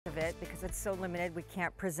of it because it's so limited, we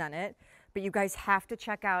can't present it. But you guys have to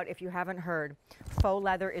check out, if you haven't heard, faux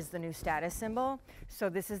leather is the new status symbol. So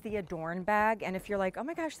this is the Adorn bag. And if you're like, oh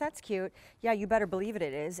my gosh, that's cute. Yeah, you better believe it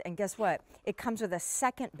is. And guess what? It comes with a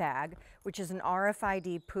second bag, which is an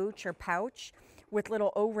RFID pooch or pouch with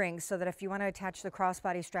little O-rings so that if you want to attach the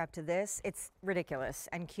crossbody strap to this, it's ridiculous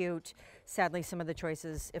and cute. Sadly, some of the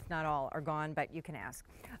choices, if not all, are gone, but you can ask.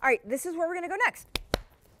 All right, this is where we're going to go next.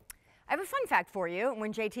 I have a fun fact for you.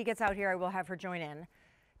 When JT gets out here, I will have her join in.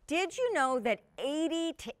 Did you know that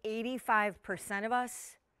 80 to 85% of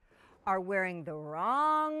us are wearing the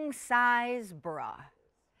wrong size bra?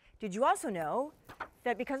 Did you also know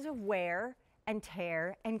that because of wear and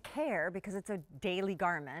tear and care, because it's a daily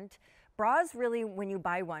garment, bras really, when you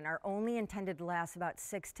buy one, are only intended to last about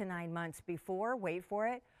 6 to 9 months before, wait for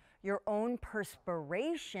it, your own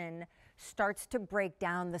perspiration starts to break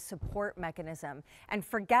down the support mechanism. And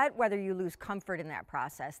forget whether you lose comfort in that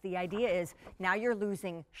process. The idea is now you're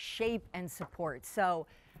losing shape and support. So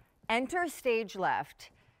enter stage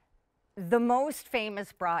left, the most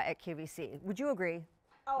famous bra at QVC. Would you agree?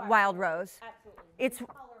 Oh, Wild Rose. Absolutely. It's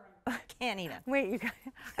can't eat it. Wait, you guys,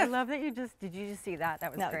 I love that you just, did you just see that?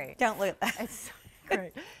 That was great. Don't look at that. It's so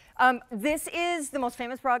great. This is the most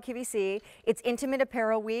famous bra at QVC. It's Intimate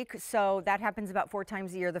Apparel Week, so that happens about 4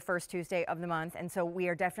 times a year, the first Tuesday of the month. And so we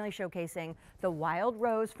are definitely showcasing the Wild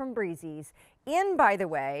Rose from Breezies in, by the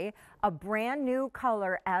way, a brand new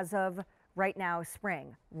color as of right now,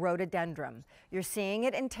 spring, rhododendron. You're seeing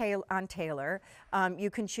it on Taylor.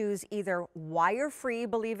 You can choose either wire-free,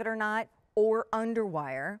 believe it or not, or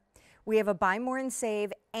underwire. We have a buy more and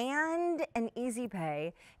save and an easy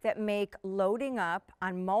pay that make loading up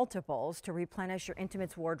on multiples to replenish your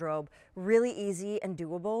intimates wardrobe really easy and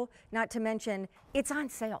doable. Not to mention, it's on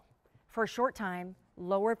sale for a short time,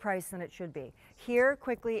 lower price than it should be. Here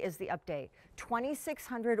quickly is the update.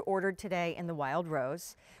 2,600 ordered today in the Wild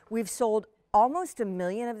Rose. We've sold almost 1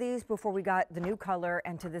 million of these before we got the new color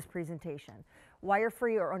and to this presentation.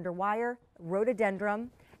 Wire-free or under wire, rhododendron,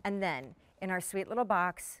 and then in our sweet little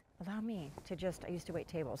box, allow me to just, I used to wait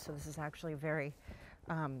tables, so this is actually very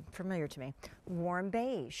familiar to me. Warm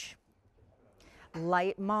beige,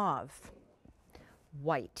 light mauve,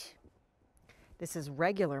 white. This is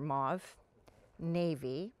regular mauve,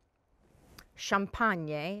 navy,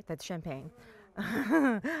 champagne, that's champagne,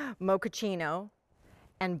 mochaccino,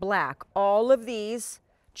 and black. All of these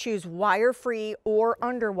choose wire-free or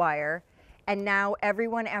underwire. And now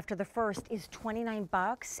everyone after the first is 29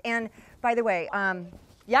 bucks. And by the way,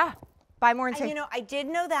 yeah, buy more and save. You know, I did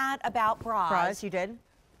know that about bras. Bras, you did?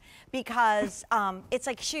 Because it's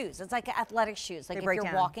like shoes. It's like athletic shoes. Like if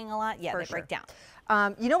you're walking a lot, yeah, they break down.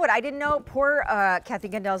 You know what I didn't know? Poor Kathy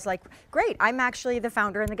Gendell's like, great, I'm actually the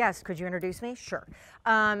founder and the guest. Could you introduce me? Sure.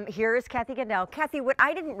 Here is Kathy Gendell. Kathy, what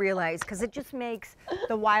I didn't realize, because it just makes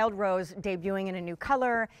the Wild Rose debuting in a new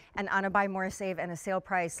color and on a buy more save and a sale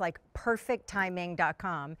price like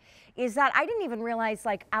perfecttiming.com, is that I didn't even realize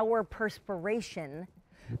like our perspiration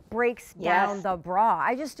breaks down the bra.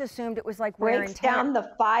 I just assumed it was like wear and tear. Breaks down the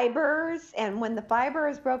fibers, and when the fiber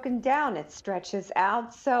is broken down, it stretches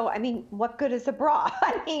out. So, I mean, what good is a bra?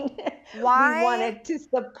 I mean, why? We wanted to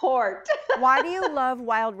support. Why do you love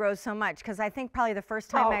Wild Rose so much? Because I think probably the first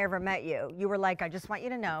time I ever met you, you were like, I just want you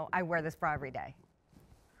to know I wear this bra every day.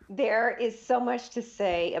 There is so much to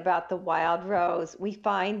say about the Wild Rose. We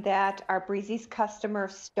find that our Breezies customer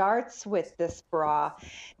starts with this bra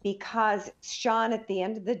because, Sean, at the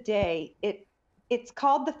end of the day, it's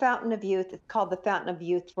called the Fountain of Youth. It's called the Fountain of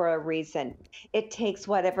Youth for a reason. It takes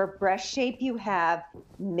whatever breast shape you have,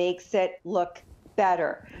 makes it look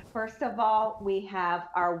better. First of all, we have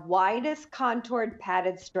our widest contoured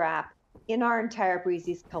padded strap in our entire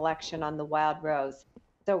Breezies collection on the Wild Rose.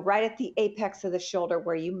 So right at the apex of the shoulder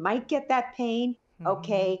where you might get that pain,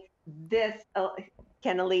 okay, this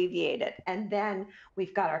can alleviate it. And then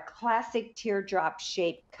we've got our classic teardrop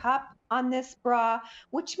shaped cup on this bra,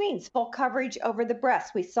 which means full coverage over the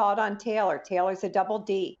breast. We saw it on Taylor. Taylor's a double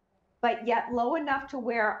D, but yet low enough to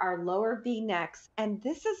wear our lower V-necks. And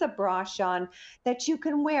this is a bra, Sean, that you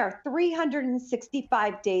can wear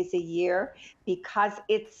 365 days a year because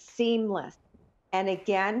it's seamless. And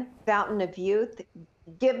again, Fountain of Youth,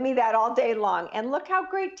 give me that all day long. And look how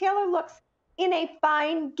great Taylor looks in a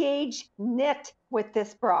fine gauge knit with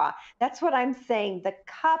this bra. That's what I'm saying. The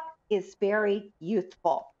cup is very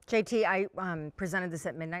youthful. JT, I presented this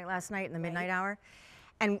at midnight last night in the midnight hour.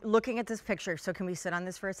 And looking at this picture, so can we sit on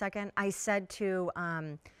this for a second? I said to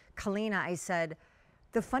Kalina, I said,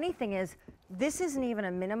 The funny thing is, this isn't even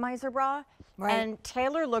a minimizer bra. Right. And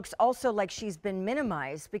Taylor looks also like she's been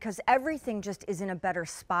minimized because everything just is in a better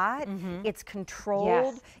spot. It's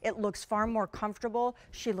controlled. Yes. It looks far more comfortable.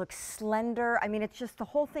 She looks slender. I mean, it's just, the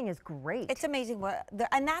whole thing is great. It's amazing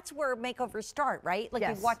and that's where makeovers start, right? Like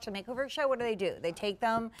Yes. you watch a makeover show, what do? They take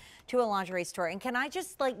them to a lingerie store. And can I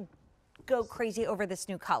just like go crazy over this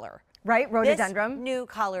new color? Right, rhododendron. This new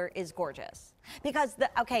color is gorgeous. Because,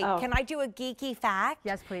 can I do a geeky fact?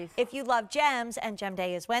 Yes, please. If you love gems, and Gem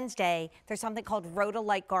Day is Wednesday, there's something called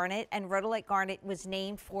rhodolite garnet, and rhodolite garnet was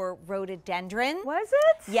named for rhododendron. Was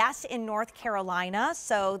it? Yes, in North Carolina.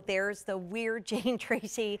 So there's the weird Jane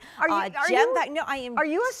Tracy Are you, gem fact. No, I am. Are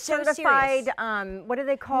you a so certified, serious. what do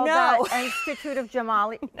they call No. that? Institute of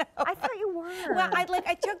Jamali? No. I thought you were. Well,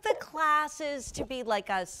 I took the classes to be like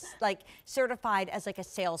certified as like a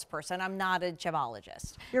salesperson. I'm not a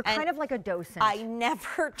gemologist. You're kind of like a docent. I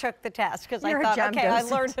never took the test because I You're a thought, gem okay,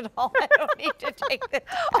 docent. I learned it all. I don't need to take the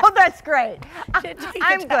test. Oh, that's great. To take the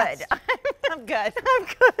I'm test. good. I'm good. I'm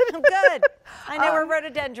good. I'm good. I know where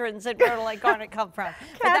rhododendrons and rhodolite garnet come from.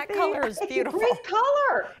 But that Kathy, color is It's beautiful. a great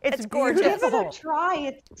color. It's gorgeous. Give it beautiful. a try.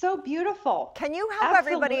 It's so beautiful. Can you help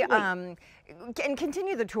everybody Absolutely. and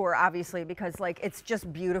continue the tour, obviously, because like it's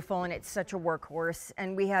just beautiful and it's such a workhorse.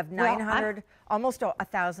 And we have 900, almost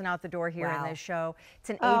 1,000 out the door here in Wow. this show. It's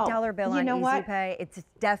an $8 bill you on know Easy what? Pay. It's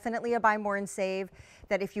definitely a buy more and save.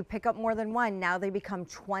 That if you pick up more than one, now they become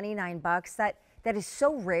 29 bucks. That is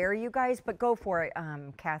so rare, you guys. But go for it,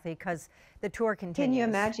 Kathy, because the tour continues. Can you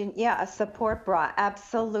imagine? Yeah, a support bra,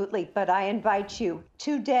 absolutely. But I invite you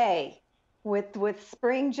today, with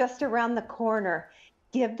spring just around the corner,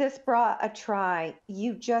 give this bra a try.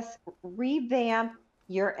 You just revamp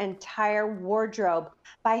your entire wardrobe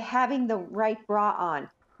by having the right bra on.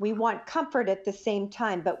 We want comfort at the same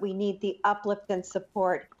time, but we need the uplift and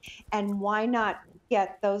support. And why not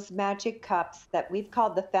get those magic cups that we've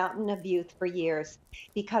called the Fountain of Youth for years?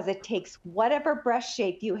 Because it takes whatever breast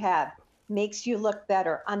shape you have, makes you look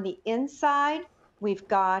better. On the inside, we've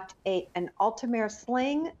got an Ultimare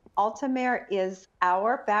sling. Ultimare is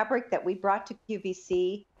our fabric that we brought to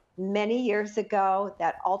QVC many years ago.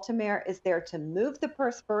 That Ultimare is there to move the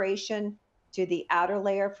perspiration to the outer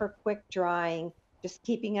layer for quick drying, just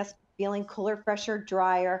keeping us feeling cooler, fresher,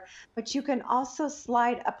 drier. But you can also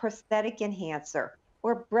slide a prosthetic enhancer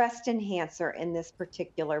or breast enhancer in this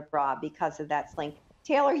particular bra because of that sling.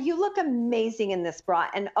 Taylor, you look amazing in this bra.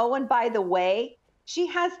 And oh, and by the way, she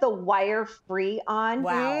has the wire-free on.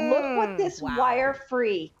 Wow. Look what this Wow.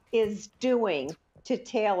 wire-free is doing to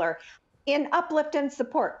Taylor. In uplift and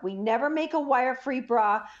support, we never make a wire-free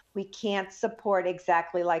bra. We can't support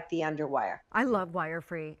exactly like the underwire. I love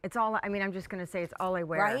wire-free. It's all, I mean, I'm just going to say it's all I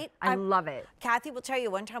wear. Right? I love it. Kathy will tell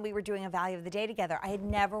you, one time we were doing a value of the day together. I had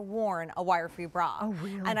never worn a wire-free bra. Oh,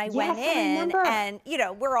 really? And I Yes, went I in remember. and, you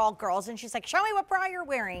know, we're all girls. And she's like, show me what bra you're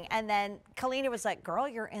wearing. And then Kalina was like, girl,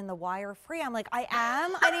 you're in the wire-free. I'm like, I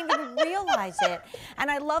am? I didn't even realize it.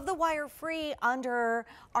 And I love the wire-free under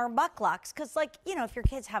our mucklucks. Because, like, you know, if your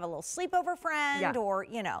kids have a little sleepover friend Yeah. or,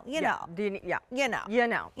 you know. Do you, yeah. You know. You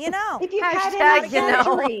know. You know. If you had Hashtag any you know.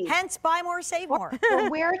 surgeries, Hence, buy more, save more. or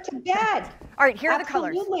wear it to bed. All right, here are the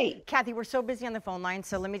colors. Absolutely. Kathy, we're so busy on the phone line,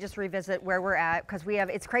 so let me just revisit where we're at because we have,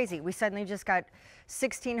 it's crazy. We suddenly just got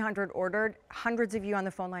 1,600 ordered, hundreds of you on the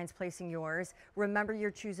phone lines placing yours. Remember, you're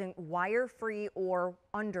choosing wire-free or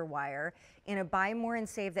underwire in a buy more and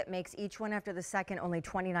save that makes each one after the second only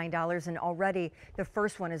 $29, and already the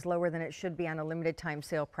first one is lower than it should be on a limited time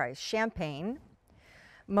sale price. Champagne,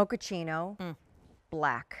 mochaccino,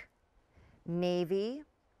 black, navy.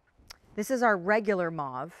 This is our regular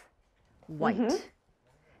mauve, white.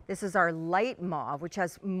 This is our light mauve, which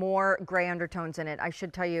has more gray undertones in it. I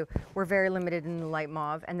should tell you, we're very limited in the light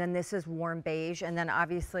mauve. And then this is warm beige, and then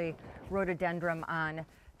obviously rhododendron on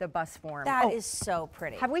the bust form. That is so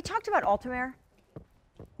pretty. Have we talked about Ultimare?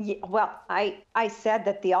 Yeah, well, I said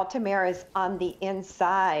that the Ultimare is on the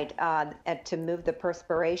inside to move the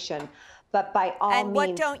perspiration, but by all means, And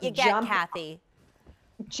what don't you get, jump, Kathy?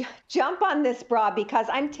 jump on this bra because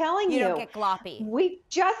I'm telling you, You don't get gloppy. we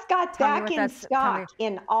just got Tell me back what in that's- tell stock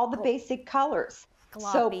in all the basic colors.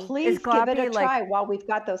 So Gloppy. please Is give it a gloppy like- try while we've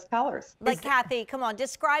got those colors. Like, Kathy, come on,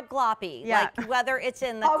 describe gloppy. Yeah. Like, whether it's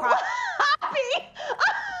in the Oh, crop. gloppy!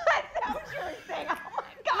 That's what you were saying. Oh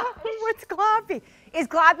my gosh. What's gloppy? Is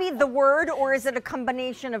gloppy the word, or is it a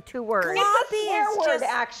combination of two words? It's a Gloppy swear is word, just-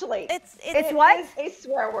 actually. It's It's what? It is a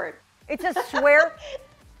swear word. It's a swear.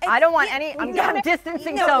 I don't want any, I'm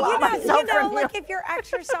distancing myself from like you. if you're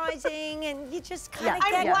exercising and you just kind of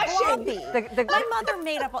I'm get blushing. gloppy. My mother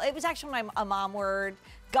made up, it was actually a mom word.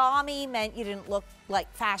 Gaumy meant you didn't look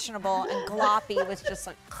like fashionable, and gloppy was just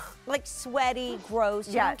like sweaty, gross.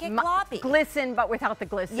 You don't get gloppy. Glisten, but without the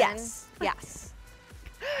glisten. Yes, yes.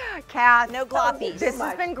 Kath, no gloppies. This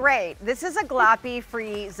has been great. This is a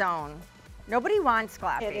gloppy-free zone. Nobody wants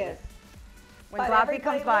gloppy. It is. When gloppy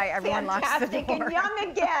comes by, everyone locks the door. Fantastic and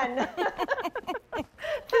young again.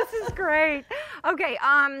 This is great. Okay,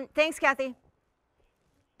 thanks, Kathy.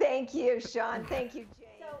 Thank you, Sean. Thank you, Jane.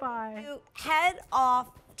 Bye. You head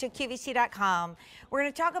off to QVC.com. We're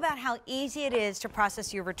going to talk about how easy it is to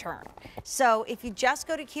process your return. So if you just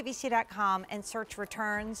go to QVC.com and search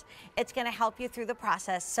returns, it's going to help you through the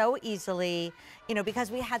process so easily. You know, because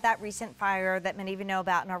we had that recent fire that many of you know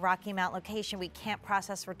about in our Rocky Mount location, we can't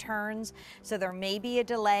process returns. So there may be a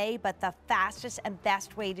delay, but the fastest and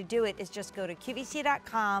best way to do it is just go to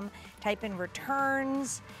QVC.com, type in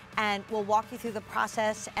returns, and we'll walk you through the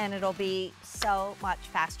process, and it'll be so much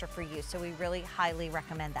faster for you. So we really highly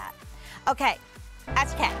recommend that. Okay,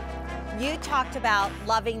 SK, you talked about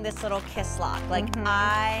loving this little kiss lock. Like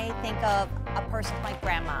I think of a purse of my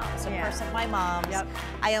grandma's, a purse of my mom's.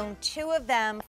 I own 2 of them.